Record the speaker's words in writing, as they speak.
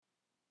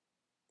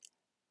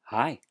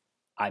Hi,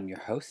 I'm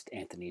your host,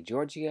 Anthony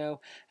Giorgio,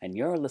 and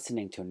you're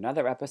listening to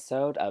another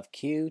episode of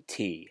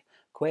QT,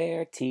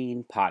 Queer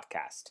Teen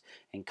Podcast,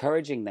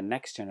 encouraging the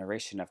next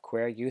generation of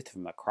queer youth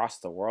from across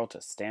the world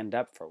to stand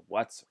up for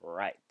what's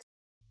right.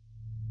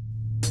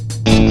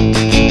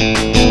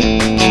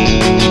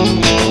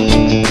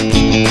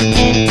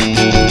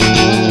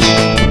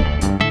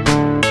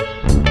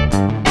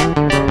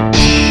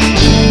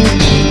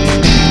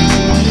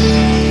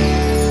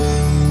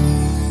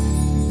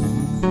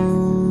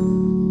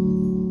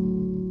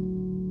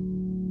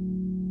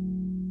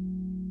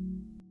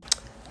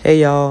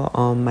 Hey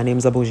y'all, my name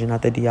is Abu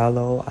Janata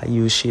Diallo. I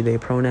use she, they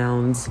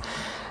pronouns,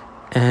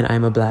 and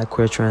I'm a black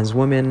queer trans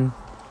woman.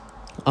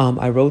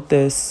 I wrote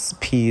this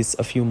piece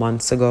a few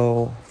months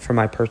ago for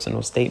my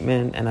personal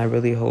statement, and I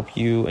really hope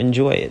you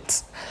enjoy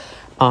it.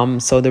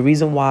 So the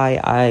reason why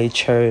I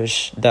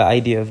cherish the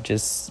idea of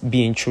just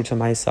being true to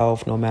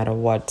myself, no matter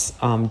what,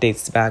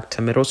 dates back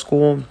to middle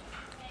school.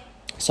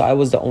 So I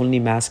was the only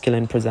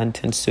masculine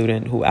presenting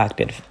student who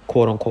acted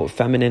quote unquote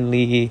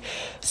femininely,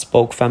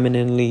 spoke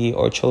femininely,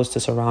 or chose to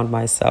surround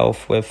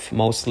myself with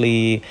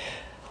mostly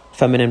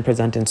feminine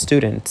presenting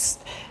students.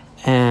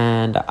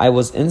 And I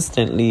was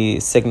instantly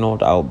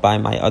signaled out by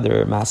my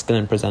other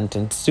masculine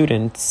presenting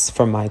students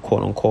for my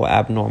quote unquote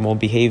abnormal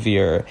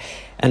behavior.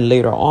 And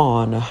later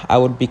on, I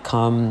would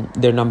become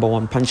their number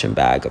one punching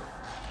bag.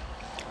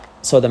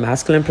 So the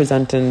masculine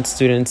presenting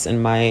students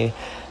in my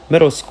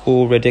middle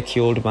school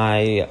ridiculed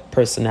my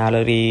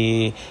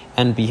personality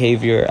and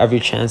behavior every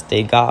chance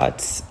they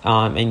got.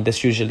 And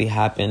this usually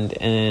happened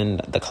in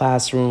the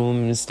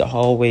classrooms, the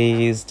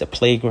hallways, the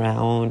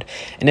playground,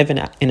 and even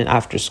in an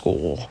after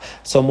school.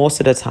 So most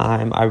of the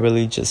time, I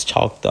really just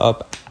chalked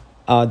up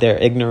their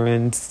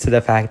ignorance to the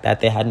fact that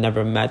they had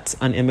never met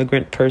an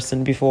immigrant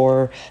person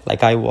before,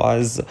 like I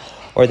was,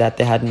 or that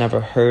they had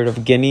never heard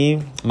of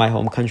Guinea, my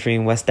home country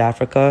in West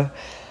Africa.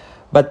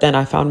 But then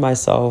I found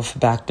myself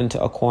backed into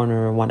a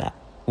corner one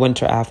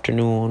winter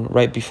afternoon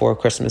right before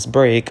Christmas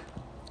break.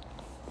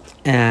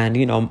 And,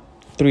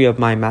 three of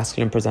my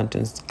masculine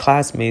presenting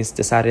classmates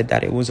decided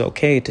that it was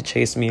okay to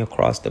chase me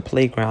across the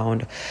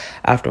playground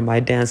after my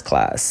dance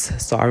class.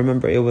 So I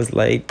remember it was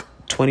like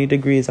 20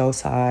 degrees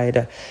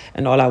outside,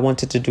 and all I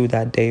wanted to do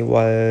that day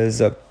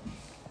was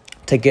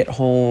to get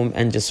home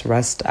and just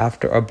rest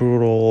after a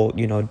brutal,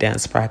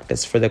 dance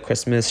practice for the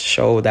Christmas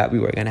show that we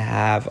were going to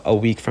have a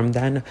week from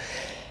then.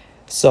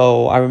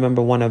 So I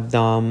remember one of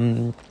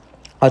them,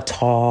 a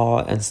tall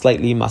and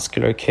slightly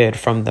muscular kid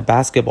from the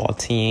basketball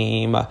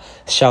team,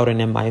 shouting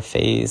in my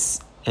face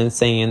and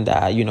saying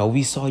that,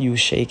 we saw you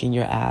shaking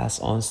your ass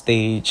on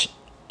stage.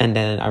 And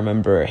then I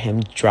remember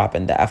him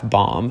dropping the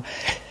F-bomb.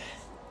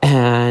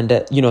 And,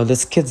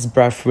 this kid's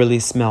breath really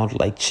smelled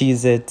like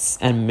Cheez-Its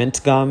and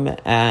mint gum.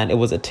 And it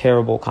was a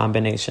terrible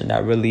combination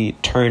that really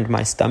turned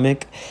my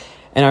stomach.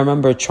 And I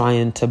remember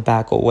trying to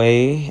back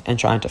away and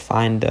trying to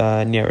find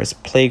the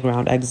nearest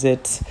playground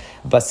exit.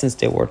 But since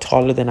they were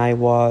taller than I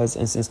was,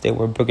 and since they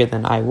were bigger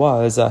than I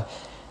was,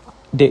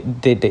 they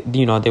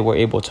were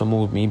able to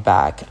move me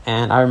back.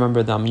 And I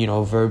remember them,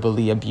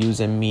 verbally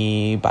abusing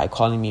me by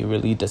calling me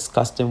really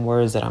disgusting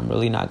words that I'm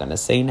really not going to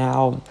say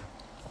now.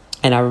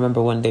 And I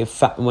remember when they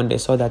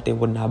saw that they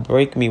would not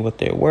break me with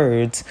their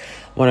words,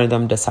 one of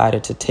them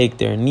decided to take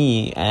their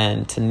knee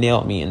and to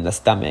nail me in the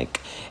stomach.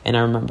 And I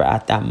remember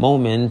at that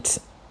moment,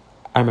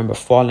 I remember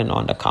falling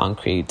on the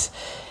concrete.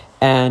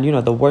 And,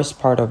 the worst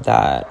part of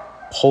that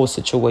whole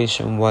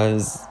situation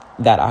was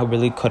that I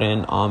really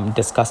couldn't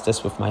discuss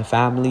this with my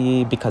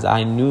family, because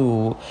I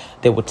knew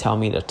they would tell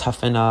me to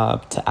toughen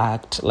up, to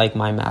act like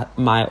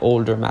my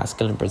older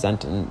masculine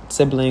presenting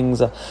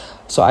siblings.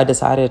 So I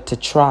decided to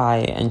try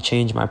and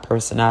change my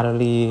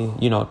personality,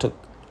 to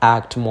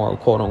act more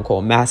quote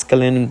unquote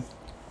masculine.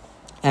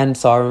 And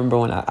so I remember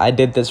when I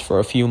did this for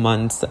a few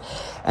months,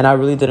 and I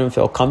really didn't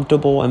feel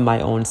comfortable in my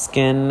own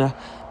skin,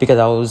 because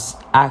I was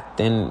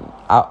acting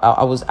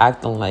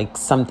like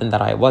something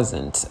that I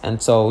wasn't.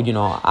 And so,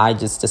 I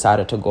just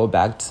decided to go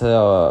back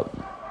to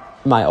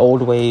my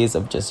old ways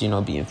of just,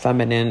 being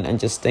feminine and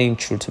just staying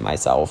true to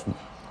myself.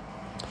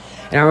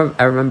 And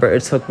I remember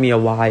it took me a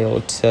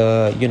while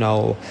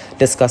to,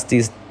 discuss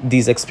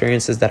these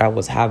experiences that I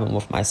was having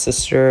with my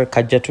sister,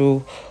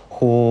 Kajetu,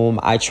 whom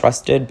I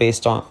trusted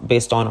based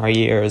on our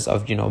years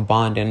of,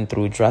 bonding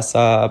through dress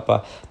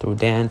up, through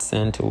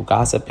dancing, through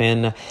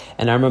gossiping.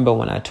 And I remember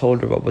when I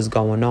told her what was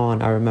going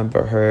on, I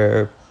remember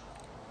her,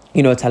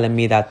 telling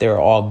me that they're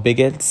all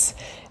bigots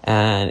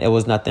and it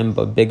was nothing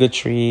but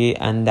bigotry,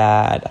 and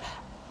that,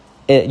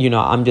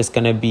 I'm just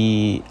going to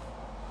be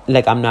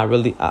like, I'm not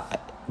really...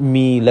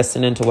 me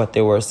listening to what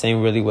they were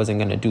saying really wasn't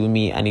going to do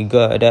me any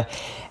good,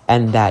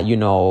 and that,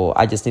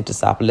 I just need to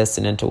stop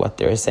listening to what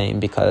they're saying,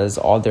 because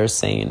all they're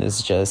saying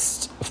is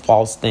just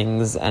false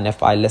things, and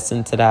if I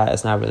listen to that,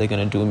 it's not really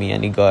going to do me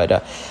any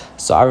good.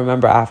 So I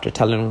remember after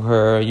telling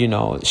her,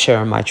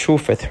 sharing my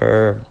truth with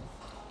her,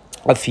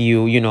 a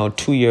few,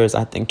 2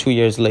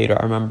 years later,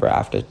 I remember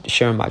after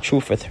sharing my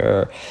truth with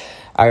her,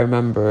 I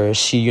remember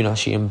she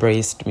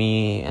embraced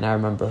me, and I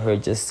remember her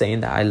just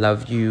saying that I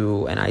love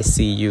you and I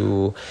see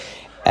you.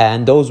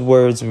 And those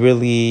words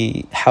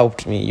really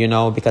helped me,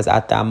 because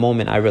at that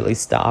moment I really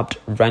stopped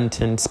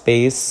renting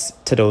space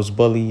to those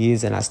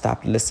bullies, and I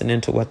stopped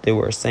listening to what they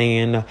were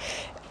saying.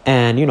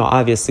 And,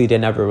 obviously they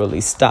never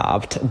really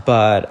stopped,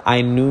 but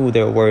I knew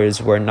their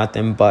words were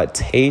nothing but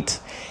hate.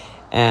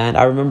 And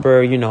I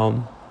remember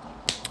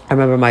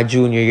my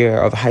junior year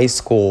of high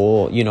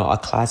school, a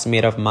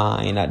classmate of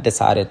mine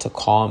decided to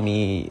call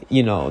me,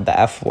 the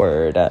F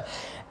word.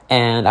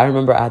 And I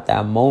remember at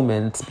that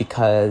moment,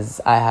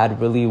 because I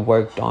had really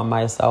worked on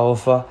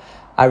myself,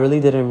 I really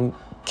didn't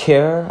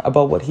care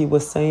about what he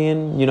was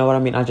saying. You know what I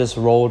mean? I just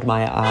rolled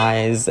my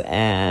eyes,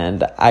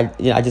 and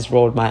I just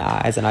rolled my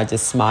eyes and I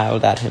just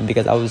smiled at him,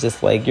 because I was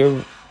just like, like,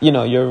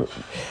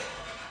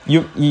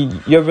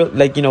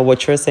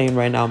 what you're saying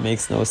right now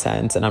makes no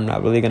sense, and I'm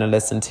not really going to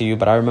listen to you.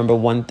 But I remember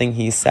one thing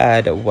he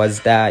said was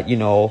that,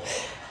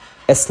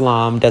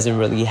 Islam doesn't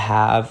really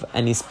have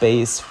any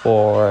space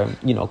for,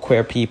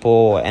 queer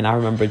people. And I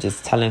remember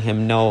just telling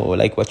him, no,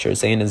 like, what you're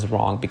saying is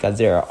wrong, because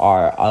there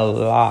are a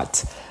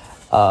lot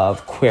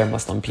of queer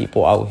Muslim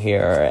people out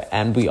here,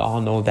 and we all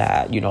know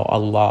that,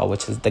 Allah,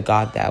 which is the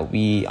God that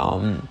we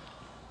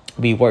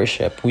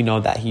worship, we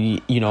know that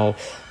he,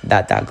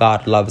 that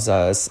God loves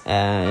us.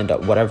 And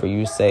whatever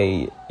you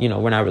say,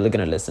 we're not really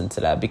gonna listen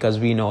to that, because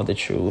we know the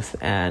truth,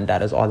 and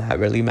that is all that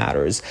really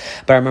matters.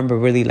 But I remember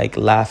really like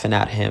laughing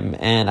at him,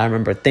 and I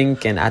remember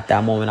thinking at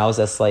that moment, I was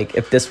just like,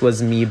 if this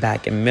was me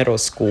back in middle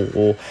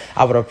school,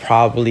 I would have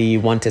probably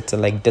wanted to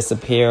like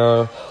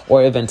disappear,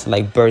 or even to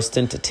like burst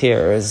into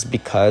tears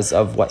because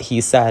of what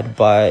he said.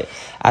 But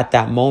at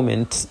that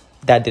moment,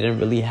 that didn't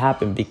really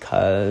happen,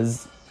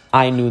 because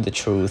I knew the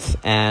truth,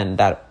 and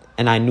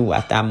I knew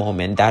at that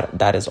moment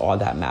that is all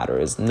that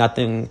matters.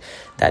 Nothing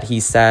that he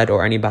said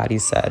or anybody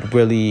said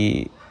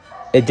really,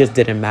 it just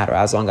didn't matter,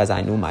 as long as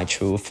I knew my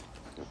truth.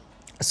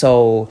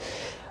 So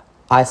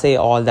I say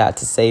all that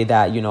to say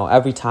that,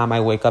 every time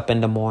I wake up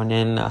in the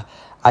morning,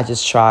 I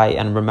just try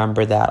and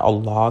remember that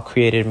Allah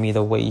created me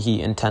the way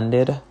he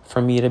intended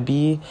for me to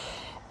be.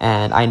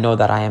 And I know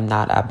that I am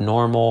not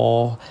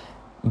abnormal,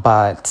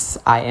 but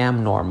I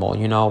am normal,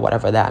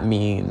 whatever that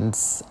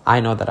means.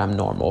 I know that I'm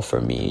normal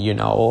for me,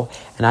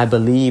 and I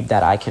believe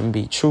that I can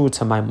be true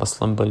to my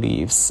Muslim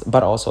beliefs,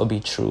 but also be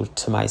true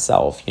to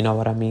myself. You know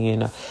what I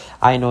mean?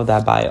 I know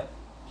that by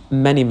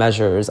many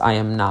measures, I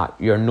am not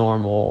your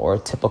normal or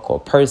typical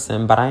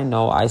person, but I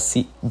now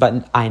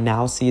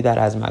see that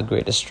as my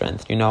greatest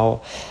strength,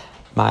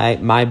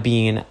 my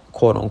being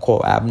quote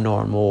unquote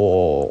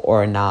abnormal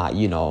or not,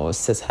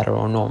 cis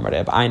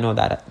heteronormative. I know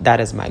that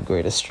that is my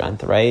greatest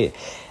strength, right?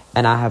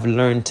 And I have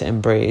learned to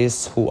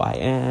embrace who I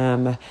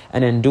am.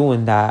 And in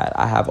doing that,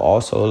 I have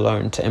also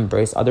learned to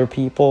embrace other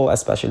people,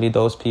 especially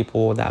those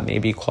people that may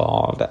be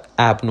called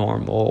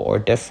abnormal or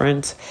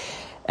different.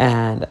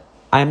 And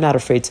I'm not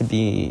afraid to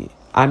be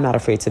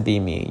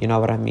me, you know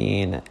what I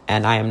mean?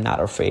 And I am not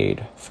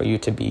afraid for you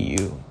to be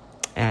you.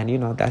 And,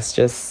 that's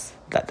just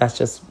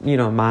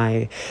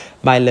my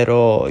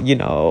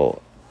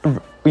little,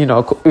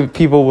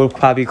 people will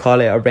probably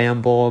call it a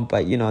ramble,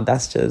 but,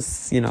 that's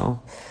just,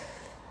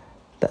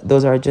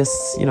 those are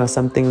just,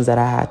 some things that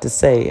I had to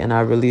say. And I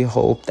really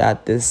hope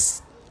that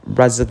this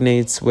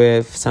resonates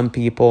with some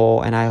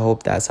people, and I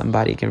hope that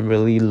somebody can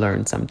really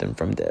learn something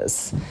from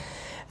this.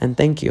 And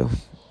thank you.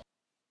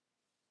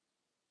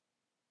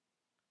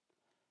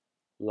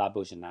 La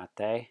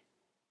Bujanate,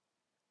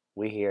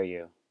 we hear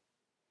you.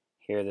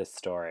 Hear this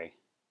story.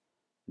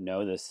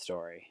 Know this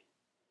story.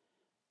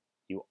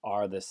 You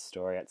are this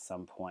story at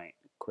some point.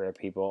 Queer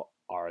people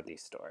are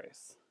these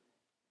stories.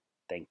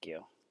 Thank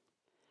you.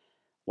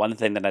 One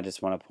thing that I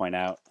just want to point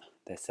out,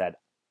 they said,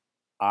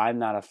 I'm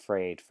not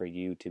afraid for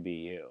you to be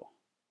you.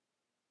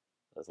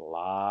 There's a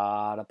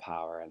lot of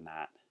power in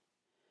that.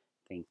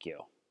 Thank you.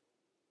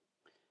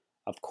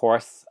 Of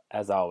course,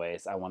 as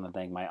always, I want to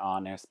thank my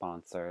on-air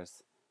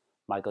sponsors,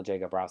 Michael J.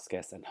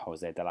 Gabrowskis and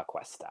Jose de la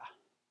Cuesta.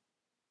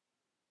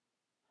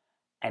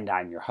 And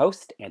I'm your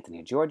host,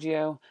 Anthony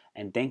Giorgio,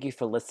 and thank you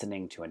for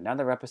listening to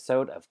another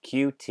episode of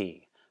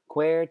QT,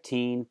 Queer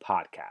Teen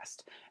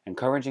Podcast,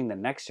 encouraging the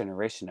next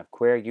generation of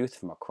queer youth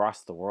from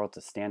across the world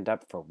to stand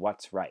up for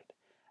what's right.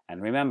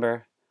 And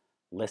remember,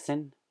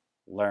 listen,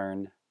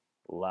 learn,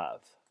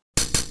 love.